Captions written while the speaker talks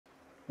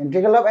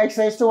Integral of x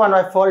raised to 1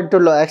 by 4 into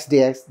log x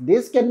dx.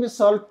 This can be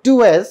solved two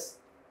ways.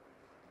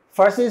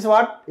 First is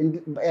what?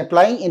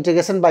 Applying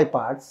integration by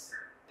parts.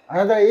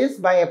 Another is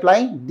by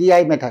applying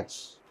DI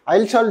methods. I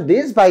will solve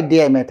this by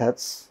DI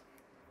methods.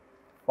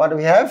 What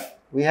we have?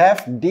 We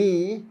have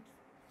DI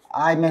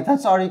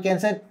methods, or you can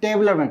say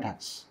tabular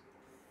methods.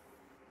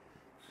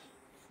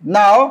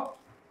 Now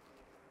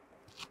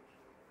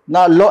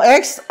log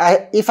x,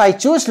 if I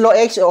choose log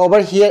x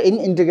over here in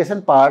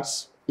integration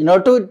parts, in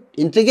order to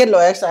integrate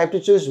log x, I have to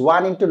choose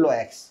 1 into log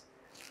x.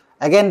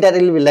 Again, that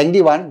will be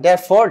lengthy one.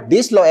 Therefore,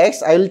 this log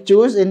x I will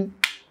choose in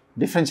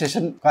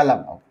differentiation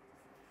column.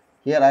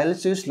 Here I will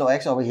choose log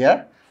x over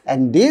here,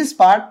 and this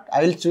part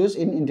I will choose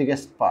in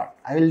integration part.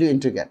 I will do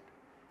integrate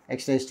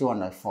x raised to 1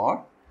 by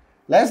 4.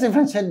 Let's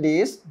differentiate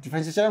this.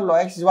 Differentiation of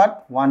log x is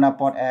what? 1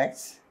 upon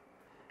x.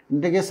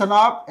 Integration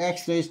of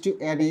x raised to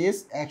n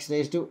is x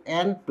raised to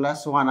n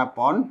plus 1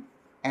 upon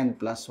n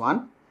plus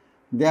 1.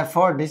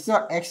 Therefore, this is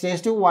x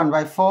raised to 1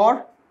 by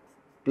 4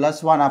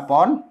 plus 1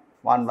 upon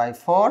 1 by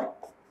 4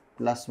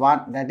 plus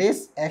 1. That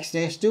is x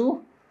raised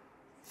to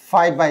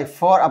 5 by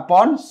 4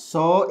 upon,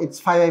 so it's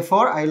 5 by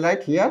 4. I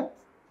write here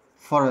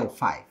 4 by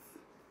 5.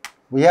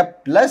 We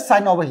have plus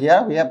sign over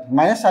here. We have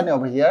minus sign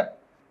over here.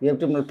 We have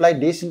to multiply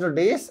this into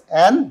this,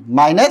 and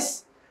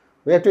minus.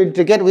 We have to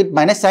integrate with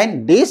minus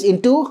sign this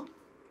into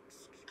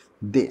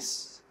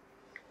this.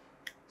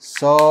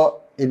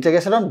 So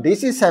integration of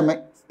this is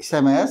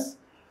same as,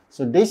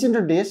 so this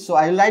into this. So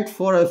I write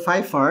 4 by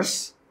 5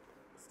 first.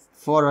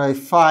 4 by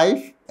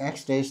 5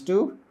 x raised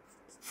to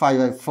 5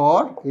 by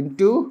 4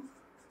 into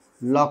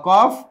log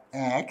of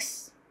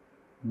x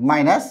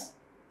minus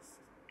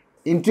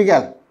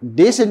integral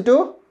this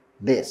into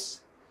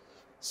this.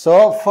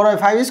 So 4 by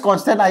 5 is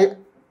constant. I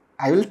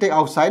will take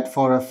outside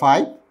 4 by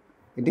 5.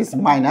 It is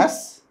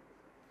minus.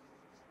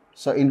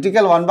 So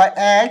integral 1 by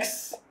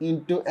x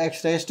into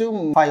x raised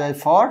to 5 by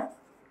 4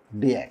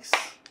 dx.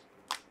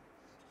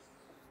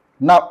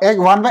 Now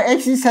 1 by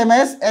x is same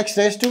as x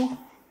raised to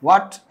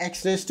what?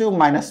 X raised to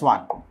minus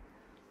 1.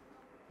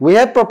 We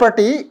have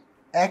property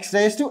x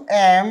raised to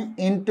m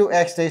into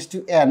x raised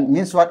to n,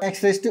 means what?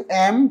 X raised to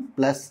m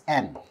plus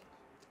n.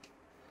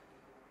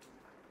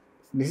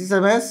 This is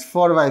same as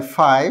 4 by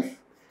 5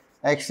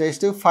 x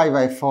raised to 5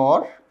 by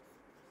 4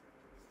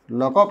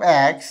 log of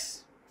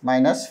x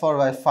minus 4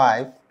 by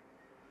 5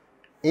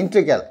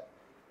 integral.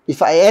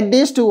 If I add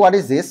these two, what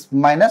is this?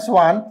 Minus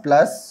 1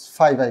 plus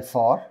 5 by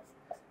 4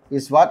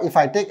 is what? If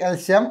I take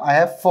LCM, I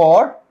have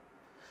 4.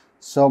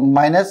 So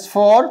minus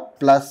 4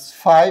 plus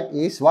 5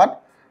 is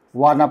what?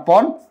 1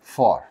 upon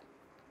 4.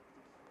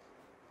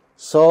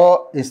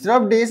 So instead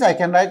of this, I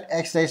can write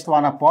x raised to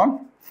 1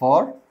 upon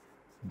 4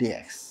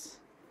 dx.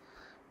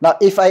 Now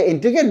if I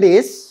integrate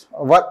this,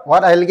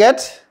 what I will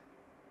get?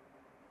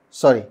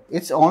 Sorry,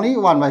 it's only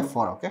 1 by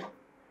 4, okay?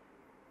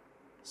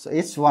 So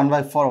it's 1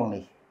 by 4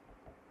 only.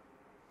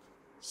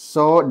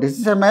 So this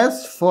is same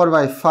as 4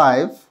 by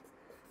 5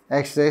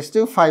 x raised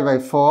to 5 by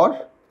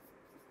 4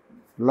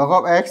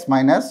 log of x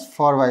minus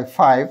 4 by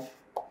 5.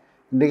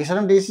 Integration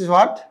of this is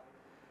what?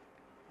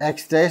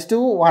 X raised to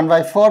 1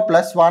 by 4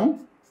 plus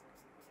 1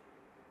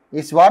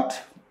 is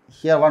what?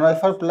 Here 1 by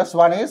 4 plus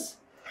 1 is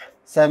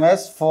same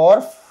as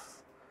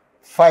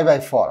 5 by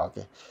 4.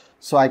 Okay.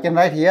 So I can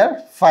write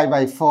here 5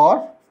 by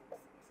 4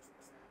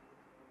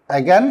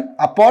 again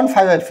upon 5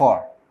 by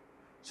 4.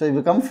 So it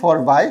becomes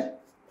 4 by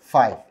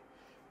 5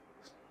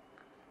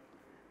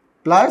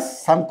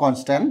 plus some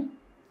constant.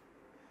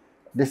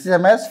 This is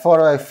same as 4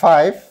 by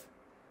 5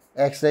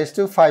 x raised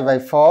to 5 by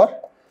 4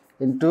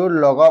 into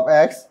log of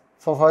x.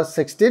 4 for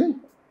 16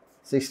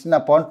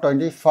 upon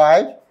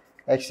 25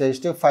 x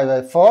raised to 5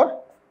 by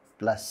 4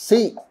 plus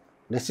c.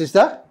 This is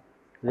the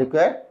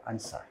required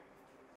answer.